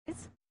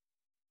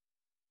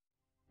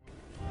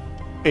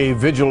A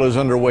vigil is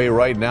underway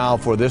right now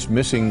for this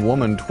missing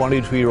woman.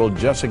 22-year-old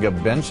Jessica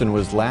Benson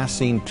was last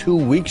seen 2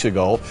 weeks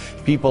ago.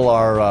 People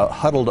are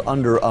huddled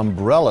under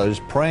umbrellas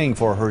praying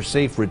for her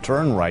safe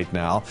return right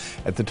now.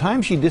 At the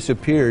time she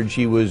disappeared,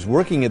 she was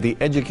working at the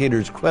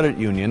Educators Credit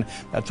Union.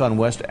 That's on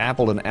West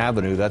Appleton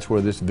Avenue. That's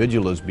where this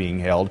vigil is being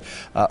held.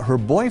 Her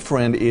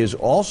boyfriend is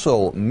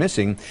also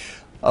missing.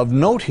 Of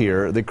note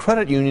here, the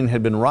credit union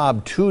had been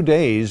robbed 2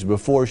 days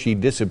before she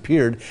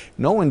disappeared.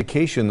 No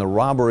indication the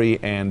robbery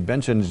and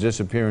Benson's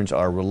disappearance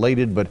are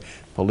related, but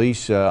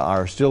police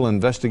are still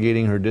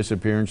investigating her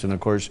disappearance, and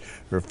of course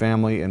her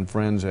family and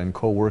friends and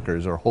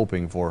co-workers are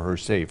hoping for her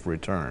safe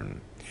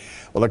return.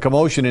 Well, a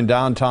commotion in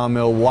downtown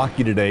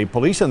Milwaukee today.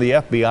 Police and the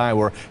FBI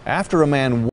were after a man